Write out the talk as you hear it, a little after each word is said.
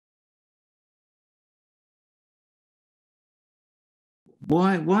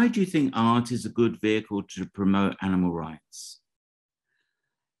Why do you think art is a good vehicle to promote animal rights?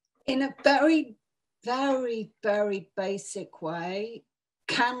 In a very, very, very basic way,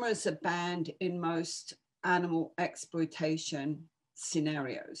 cameras are banned in most animal exploitation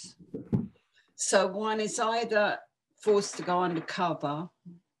scenarios. So one is either forced to go undercover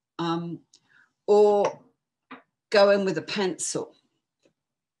or go in with a pencil.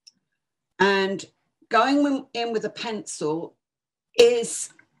 And going in with a pencil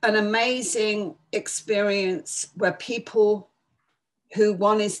is an amazing experience where people who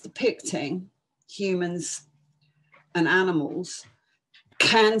one is depicting, humans and animals,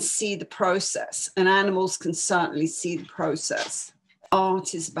 can see the process, and animals can certainly see the process.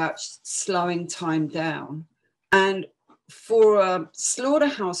 Art is about slowing time down. And for a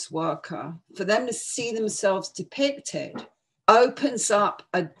slaughterhouse worker, for them to see themselves depicted opens up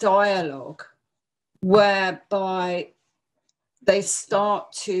a dialogue whereby they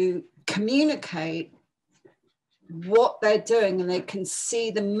start to communicate what they're doing, and they can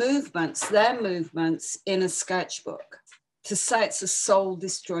see the movements, their movements in a sketchbook. To say it's a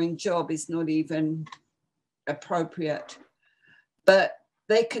soul-destroying job is not even appropriate, but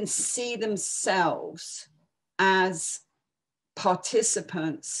they can see themselves as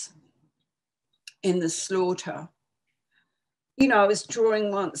participants in the slaughter. You know, I was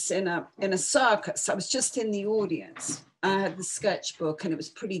drawing once in a circus. I was just in the audience. I had the sketchbook and it was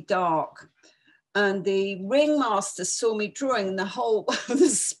pretty dark. And the ringmaster saw me drawing, and the whole the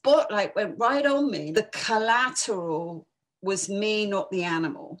spotlight went right on me. The collateral was me, not the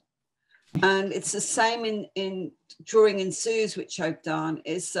animal. And it's the same in drawing in zoos, which I've done,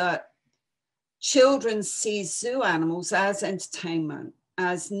 is that children see zoo animals as entertainment,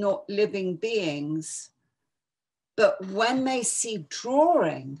 as not living beings. But when they see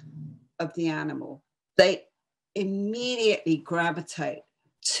drawing of the animal, they immediately gravitate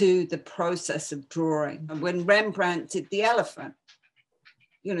to the process of drawing. When Rembrandt did the elephant,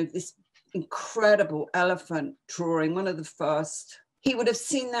 you know, this incredible elephant drawing, one of the first, he would have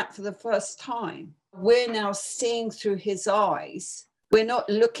seen that for the first time. We're now seeing through his eyes. We're not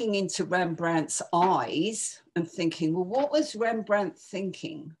looking into Rembrandt's eyes and thinking, well, what was Rembrandt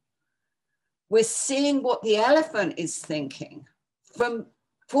thinking? We're seeing what the elephant is thinking from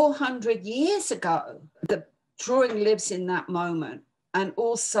 400 years ago. The drawing lives in that moment, and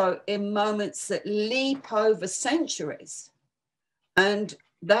also in moments that leap over centuries. And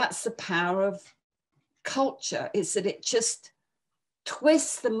that's the power of culture, is that it just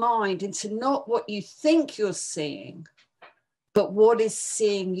twists the mind into not what you think you're seeing, but what is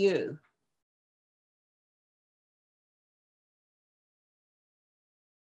seeing you.